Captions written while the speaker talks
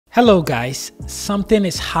Hello guys, something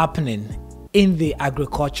is happening in the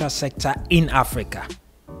agriculture sector in Africa.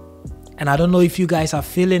 And I don't know if you guys are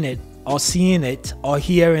feeling it or seeing it or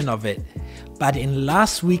hearing of it, but in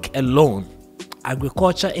last week alone,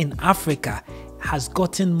 agriculture in Africa has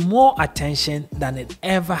gotten more attention than it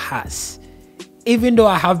ever has. Even though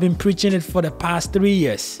I have been preaching it for the past 3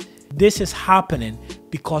 years, this is happening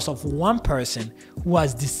because of one person who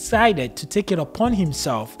has decided to take it upon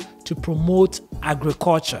himself to promote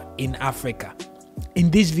agriculture in Africa. In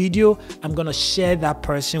this video, I'm going to share that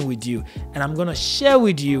person with you, and I'm going to share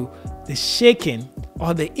with you the shaking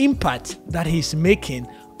or the impact that he's making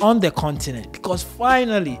on the continent, because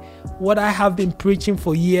finally what I have been preaching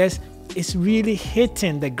for years is really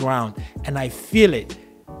hitting the ground, and I feel it,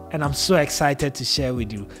 and I'm so excited to share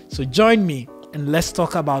with you. So join me and let's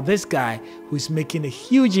talk about this guy who's making a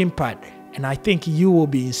huge impact, and I think you will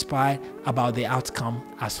be inspired about the outcome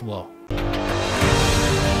as well.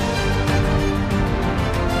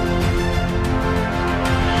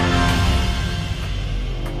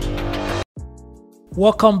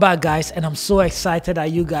 Welcome back guys, and I'm so excited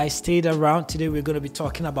that you guys stayed around. Today we're going to be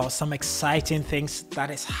talking about some exciting things that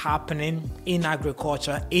is happening in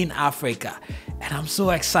agriculture in Africa, and I'm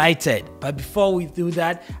so excited. But before we do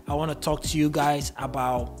that, I want to talk to you guys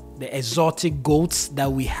about the exotic goats that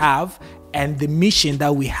we have and the mission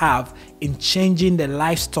that we have in changing the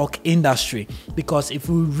livestock industry, because if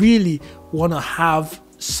we really want to have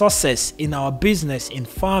success in our business in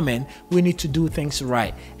farming, we need to do things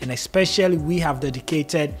right. And especially we have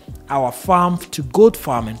dedicated our farm to goat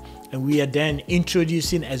farming, and we are then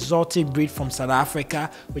introducing exotic breed from South Africa,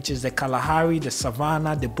 which is the Kalahari, the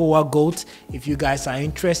Savannah, the Boer goat. If you guys are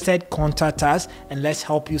interested, contact us and let's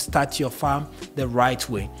help you start your farm the right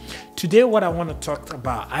way. Today what I want to talk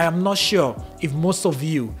about, I am not sure if most of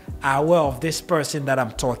you are aware of this person that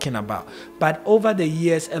I'm talking about, but over the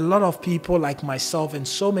years a lot of people like myself and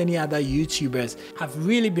so many other YouTubers have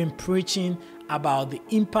really been preaching about the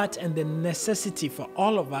impact and the necessity for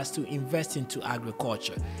all of us to invest into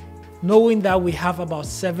agriculture, knowing that we have about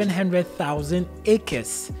 700,000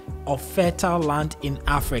 acres of fertile land in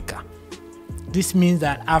Africa. This means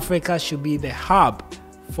that Africa should be the hub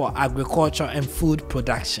for agriculture and food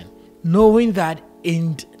production, knowing that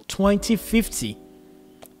in 2050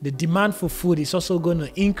 the demand for food is also going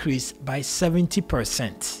to increase by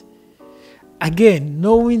 70%. Again,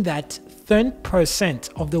 knowing that 10%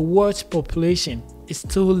 of the world's population is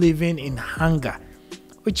still living in hunger,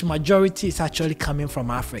 which majority is actually coming from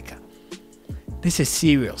Africa. This is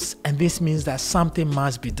serious, and this means that something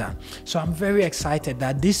must be done. So I'm very excited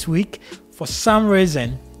that this week, for some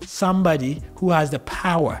reason, somebody who has the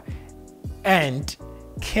power and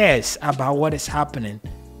cares about what is happening,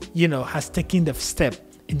 has taken the step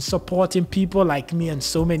in supporting people like me and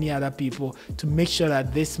so many other people to make sure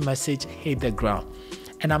that this message hit the ground.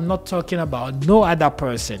 And I'm not talking about no other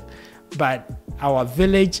person, but our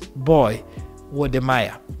village boy, Wode.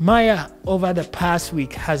 Maya, over the past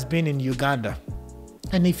week, has been in Uganda.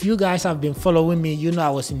 And if you guys have been following me, you know I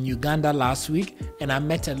was in Uganda last week and I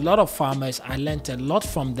met a lot of farmers. I learned a lot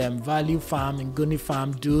from them, Value Farm, Nguni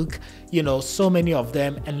Farm, Duke, so many of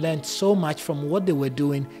them, and learned so much from what they were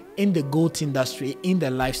doing in the goat industry, in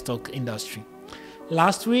the livestock industry.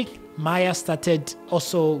 Last week, Maya started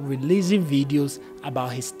also releasing videos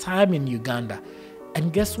about his time in Uganda.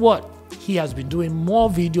 And guess what? He has been doing more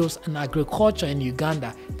videos on agriculture in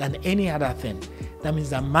Uganda than any other thing. That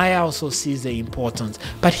means that Maya also sees the importance.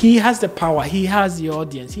 But he has the power, he has the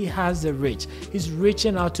audience, he has the reach. He's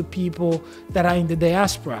reaching out to people that are in the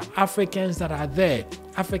diaspora, Africans that are there,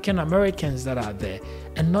 African Americans that are there.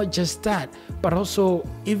 And not just that, but also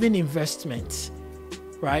even investments,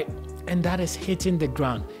 right? And that is hitting the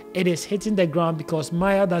ground. It is hitting the ground because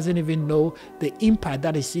Maya doesn't even know the impact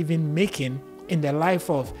that is even making in the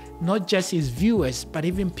life of not just his viewers, but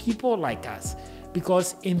even people like us.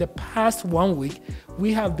 Because in the past 1 week,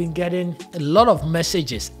 we have been getting a lot of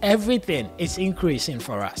messages. Everything is increasing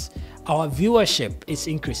for us. Our viewership is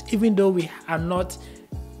increased, even though we are not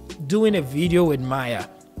doing a video with Maya,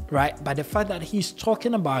 right? But the fact that he's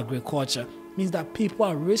talking about agriculture means that people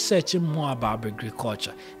are researching more about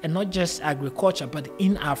agriculture, and not just agriculture, but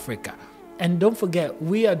in Africa. And don't forget,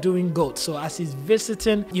 we are doing goats. So as he's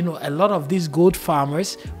visiting, a lot of these goat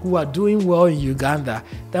farmers who are doing well in Uganda,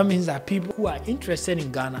 that means that people who are interested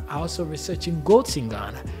in Ghana are also researching goats in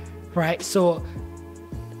Ghana, right? So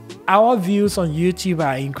our views on YouTube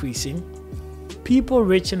are increasing. People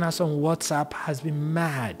reaching us on WhatsApp has been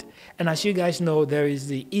mad. And as you guys know, there is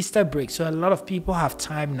the Easter break. So a lot of people have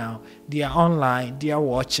time now. They are online, they are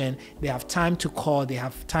watching, they have time to call, they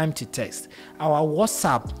have time to text. Our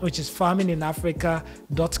WhatsApp, which is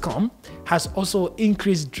farminginafrica.com, has also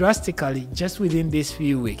increased drastically just within these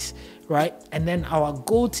few weeks, right? And then our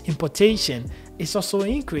goat importation is also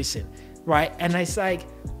increasing, right? And I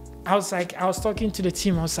was talking to the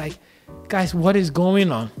team, I was like, guys, what is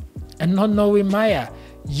going on? And not knowing Maya,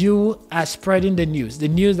 you are spreading the news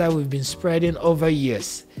that we've been spreading over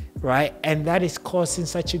years, right? And that is causing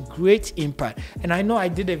such a great impact. And I know I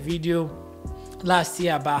did a video last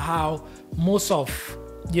year about how most of,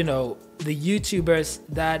 the YouTubers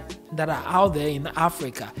that are out there in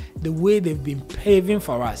Africa, the way they've been paving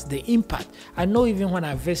for us, the impact. I know even when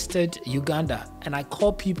I visited Uganda and I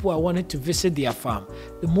called people I wanted to visit their farm,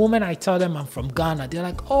 the moment I tell them I'm from Ghana, they're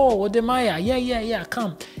like, oh, Wode Maya, yeah,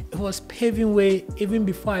 come. It was paving way even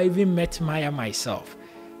before I even met Maya myself,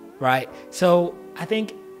 right? So I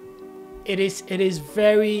think it is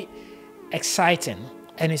very exciting.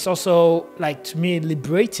 And it's also, like, to me,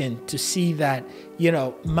 liberating to see that,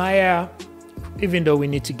 Maya, even though we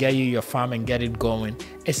need to get you your farm and get it going,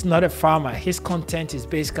 it's not a farmer. His content is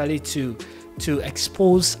basically to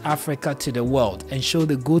expose Africa to the world and show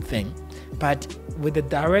the good thing, but with the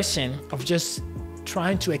direction of just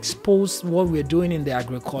trying to expose what we're doing in the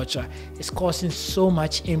agriculture. Is causing so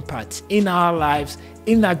much impact in our lives,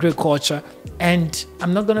 in agriculture. And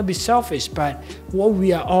I'm not going to be selfish, but what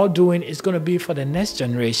we are all doing is going to be for the next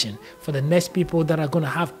generation, for the next people that are going to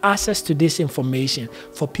have access to this information,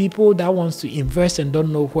 for people that wants to invest and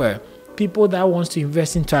don't know where, people that wants to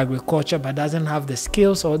invest into agriculture but doesn't have the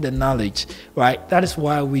skills or the knowledge, right? That is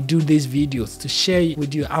why we do these videos, to share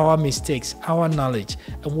with you our mistakes, our knowledge,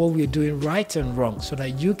 and what we're doing right and wrong, so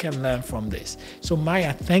that you can learn from this. So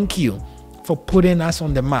Maya, thank you for putting us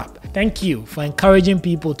on the map. Thank you for encouraging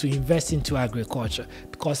people to invest into agriculture,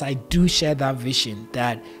 because I do share that vision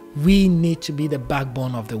that we need to be the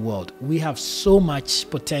backbone of the world. We have so much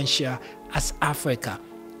potential as Africa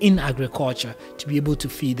in agriculture to be able to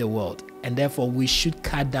feed the world, and therefore we should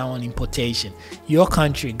cut down on importation. Your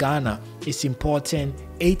country, Ghana, is importing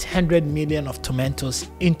 800 million of tomatoes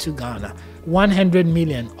into Ghana, 100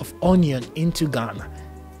 million of onion into Ghana.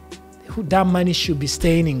 That money should be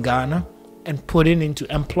staying in Ghana and putting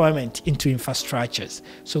into employment, into infrastructures.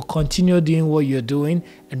 So continue doing what you're doing,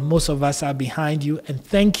 and most of us are behind you. And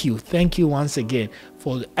thank you once again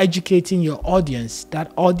for educating your audience,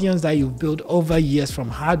 that audience that you've built over years from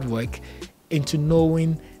hard work, into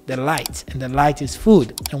knowing the light. And the light is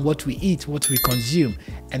food, and what we eat, what we consume,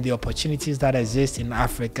 and the opportunities that exist in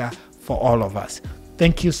Africa for all of us.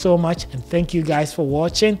 Thank you so much, and thank you guys for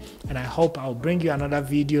watching, and I hope I'll bring you another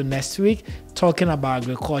video next week talking about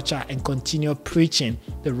agriculture and continue preaching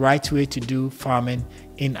the right way to do farming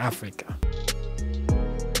in Africa.